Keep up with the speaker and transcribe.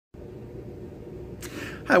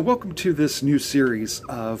Hi, welcome to this new series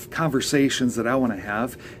of conversations that I want to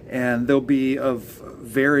have, and they'll be of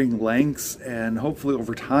varying lengths, and hopefully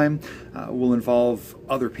over time will involve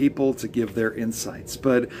other people to give their insights.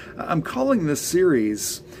 But I'm calling this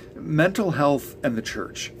series Mental Health and the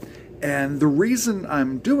Church. And the reason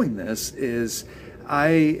I'm doing this is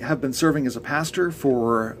I have been serving as a pastor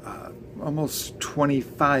for almost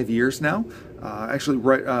 25 years now.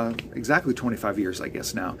 Exactly 25 years, I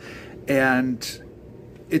guess now. And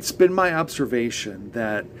it's been my observation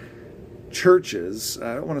that churches,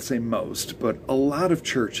 I don't want to say most, but a lot of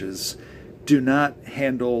churches do not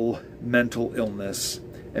handle mental illness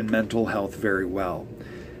and mental health very well.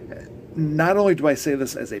 Not only do I say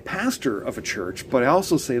this as a pastor of a church, but I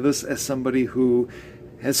also say this as somebody who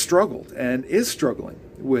has struggled and is struggling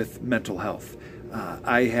with mental health.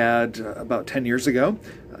 I had, about 10 years ago,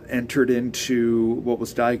 entered into what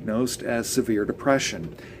was diagnosed as severe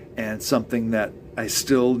depression, and something that I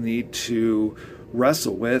still need to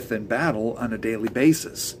wrestle with and battle on a daily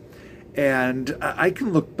basis. And I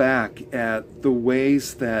can look back at the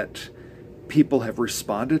ways that people have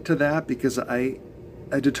responded to that, because I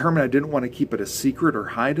determined I didn't want to keep it a secret or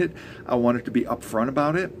hide it. I wanted to be upfront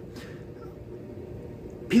about it.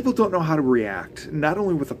 People don't know how to react, not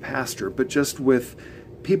only with a pastor, but just with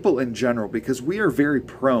people in general, because we are very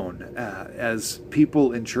prone as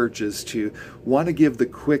people in churches to want to give the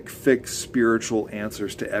quick fix spiritual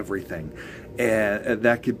answers to everything. And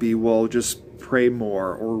that could be, well, just pray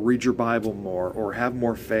more, or read your Bible more, or have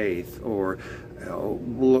more faith, or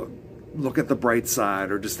look at the bright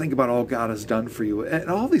side, or just think about all God has done for you. And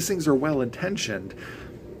all these things are well intentioned,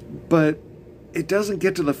 but it doesn't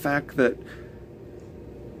get to the fact that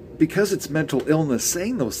because it's mental illness,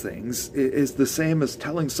 saying those things is the same as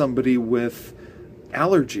telling somebody with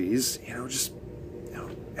allergies, just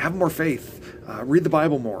have more faith, read the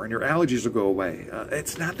Bible more, and your allergies will go away.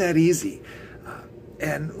 It's not that easy.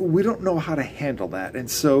 And we don't know how to handle that. And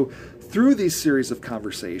so through these series of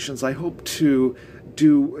conversations, I hope to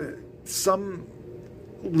do some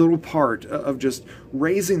little part of just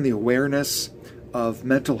raising the awareness of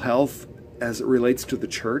mental health as it relates to the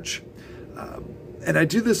church. And I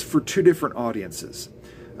do this for two different audiences.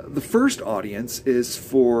 The first audience is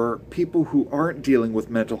for people who aren't dealing with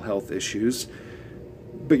mental health issues,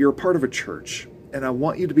 but you're a part of a church. And I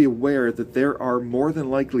want you to be aware that there are more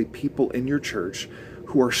than likely people in your church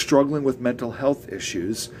who are struggling with mental health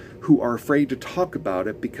issues, who are afraid to talk about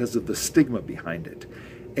it because of the stigma behind it.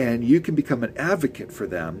 And you can become an advocate for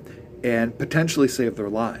them and potentially save their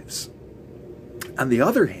lives. On the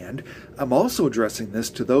other hand, I'm also addressing this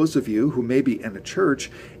to those of you who may be in a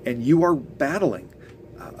church and you are battling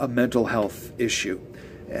a mental health issue.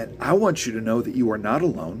 And I want you to know that you are not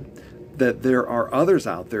alone, that there are others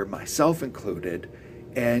out there, myself included,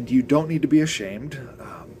 and you don't need to be ashamed.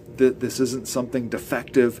 This isn't something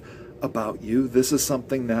defective about you. This is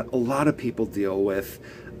something that a lot of people deal with,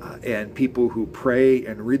 and people who pray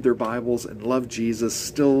and read their Bibles and love Jesus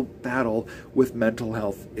still battle with mental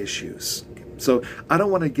health issues. So I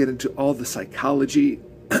don't want to get into all the psychology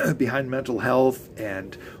behind mental health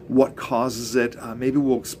and what causes it. Maybe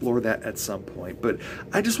we'll explore that at some point. But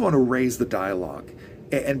I just want to raise the dialogue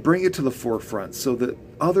and bring it to the forefront so that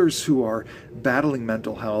others who are battling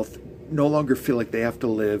mental health no longer feel like they have to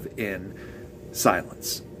live in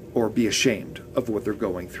silence or be ashamed of what they're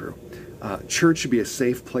going through. Church should be a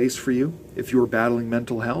safe place for you if you are battling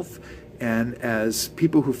mental health. And as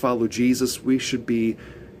people who follow Jesus, we should be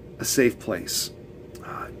a safe place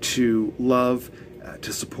to love,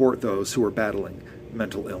 to support those who are battling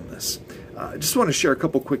mental illness. I just want to share a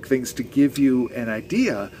couple quick things to give you an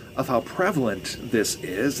idea of how prevalent this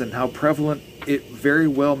is and how prevalent it very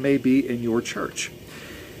well may be in your church.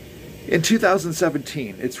 In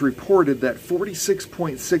 2017, it's reported that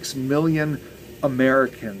 46.6 million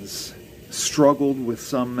Americans struggled with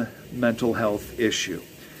some mental health issue.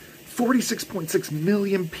 46.6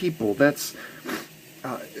 million people, that's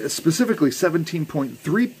specifically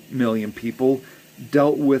 17.3 million people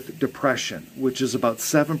dealt with depression, which is about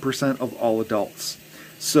 7% of all adults.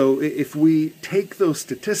 So if we take those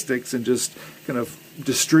statistics and just kind of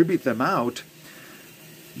distribute them out,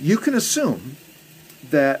 you can assume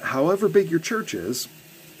that however big your church is,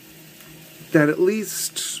 that at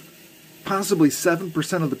least possibly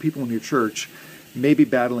 7% of the people in your church may be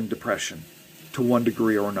battling depression to one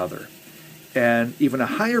degree or another. And even a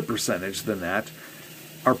higher percentage than that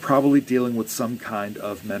are probably dealing with some kind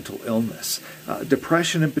of mental illness.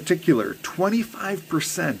 Depression in particular,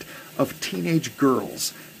 25% of teenage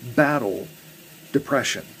girls battle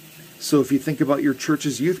depression. So if you think about your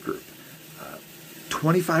church's youth group,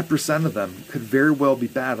 25% of them could very well be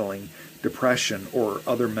battling depression, or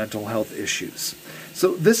other mental health issues.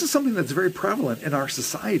 So this is something that's very prevalent in our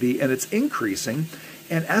society, and it's increasing.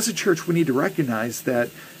 And as a church, we need to recognize that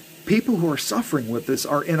people who are suffering with this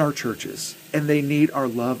are in our churches, and they need our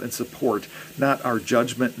love and support, not our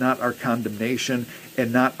judgment, not our condemnation,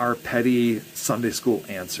 and not our petty Sunday school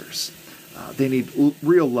answers. They need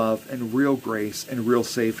real love and real grace and real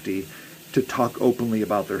safety to talk openly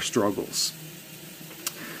about their struggles.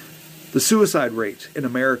 The suicide rate in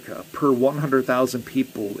America per 100,000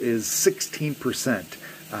 people is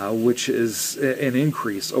 16%, which is an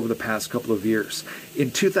increase over the past couple of years. In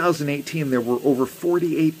 2018, there were over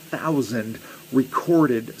 48,000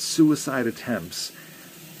 recorded suicide attempts,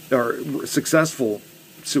 or successful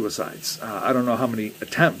suicides. I don't know how many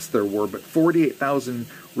attempts there were, but 48,000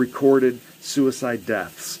 recorded suicide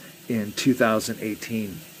deaths in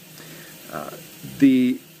 2018.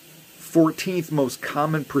 The 14th most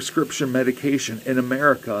common prescription medication in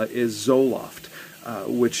America is Zoloft,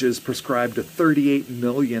 which is prescribed to 38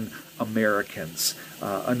 million Americans.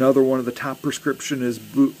 Another one of the top prescription is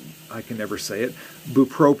bupropion,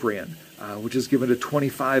 which is given to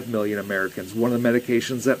 25 million Americans, one of the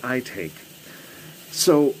medications that I take.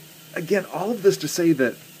 So, again, all of this to say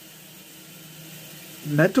that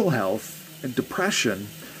mental health and depression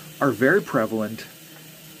are very prevalent,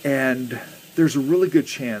 and there's a really good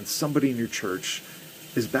chance somebody in your church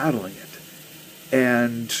is battling it.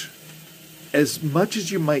 And as much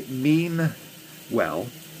as you might mean well,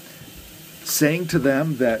 saying to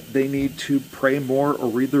them that they need to pray more or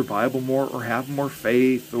read their Bible more or have more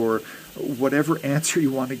faith or whatever answer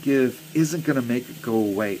you want to give isn't going to make it go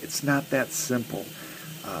away. It's not that simple.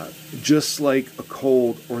 Just like a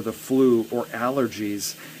cold or the flu or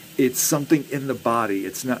allergies, it's something in the body.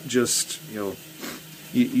 It's not just,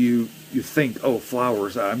 you think, oh,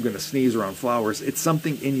 flowers, I'm going to sneeze around flowers. It's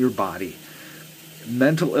something in your body.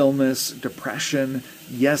 Mental illness, depression,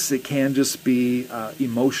 yes, it can just be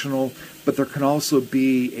emotional, but there can also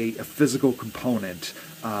be a physical component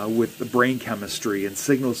with the brain chemistry and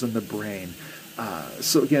signals in the brain.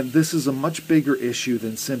 So again, this is a much bigger issue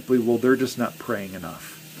than simply, well, they're just not praying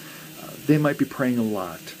enough. They might be praying a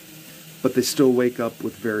lot, but they still wake up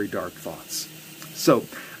with very dark thoughts. So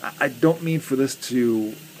I don't mean for this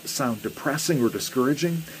to sound depressing or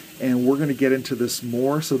discouraging, and we're going to get into this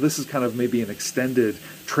more. So this is kind of maybe an extended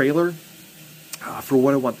trailer for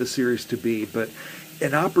what I want this series to be, but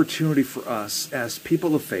an opportunity for us as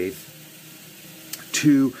people of faith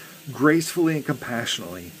to gracefully and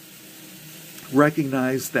compassionately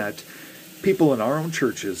recognize that people in our own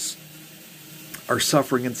churches are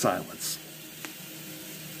suffering in silence.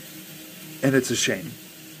 And it's a shame,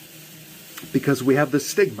 because we have the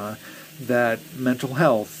stigma that mental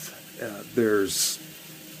health,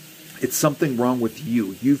 it's something wrong with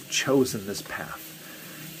you. You've chosen this path.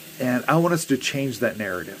 And I want us to change that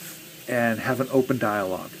narrative and have an open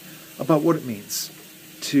dialogue about what it means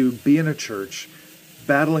to be in a church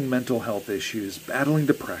battling mental health issues, battling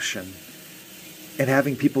depression, and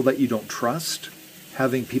having people that you don't trust,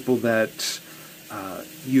 having people that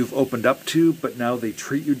you've opened up to, but now they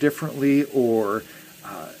treat you differently, or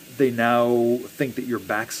they now think that you're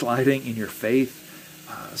backsliding in your faith.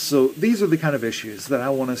 So these are the kind of issues that I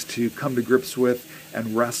want us to come to grips with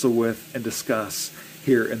and wrestle with and discuss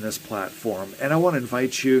here in this platform. And I want to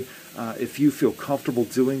invite you, if you feel comfortable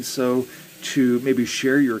doing so, to maybe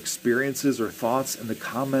share your experiences or thoughts in the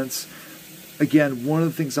comments. Again, one of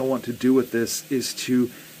the things I want to do with this is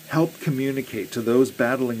to help communicate to those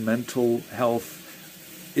battling mental health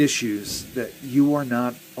issues that you are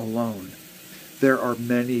not alone. There are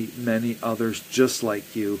many, many others just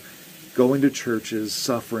like you going to churches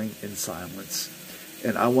suffering in silence.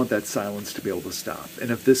 And I want that silence to be able to stop. And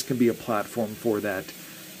if this can be a platform for that,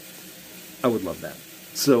 I would love that.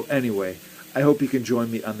 So anyway, I hope you can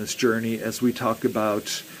join me on this journey as we talk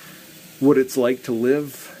about what it's like to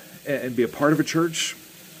live and be a part of a church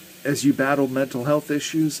as you battle mental health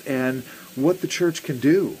issues, and what the church can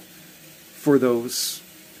do for those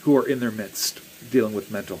who are in their midst dealing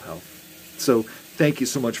with mental health. So thank you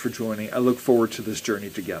so much for joining. I look forward to this journey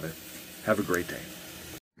together. Have a great day.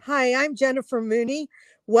 Hi, I'm Jennifer Mooney.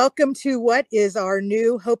 Welcome to what is our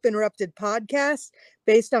new Hope Interrupted podcast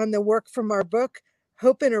based on the work from our book,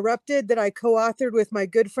 Hope Interrupted, that I co-authored with my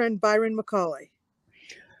good friend Byron McCauley.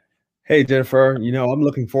 Hey, Jennifer, I'm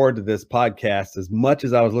looking forward to this podcast as much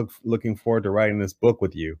as I was looking forward to writing this book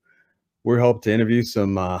with you. We hope to interview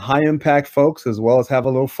some high-impact folks as well as have a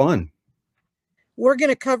little fun. We're going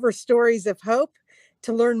to cover stories of hope.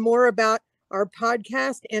 To learn more about our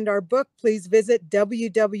podcast and our book, please visit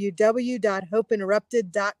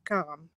www.hopeinterrupted.com.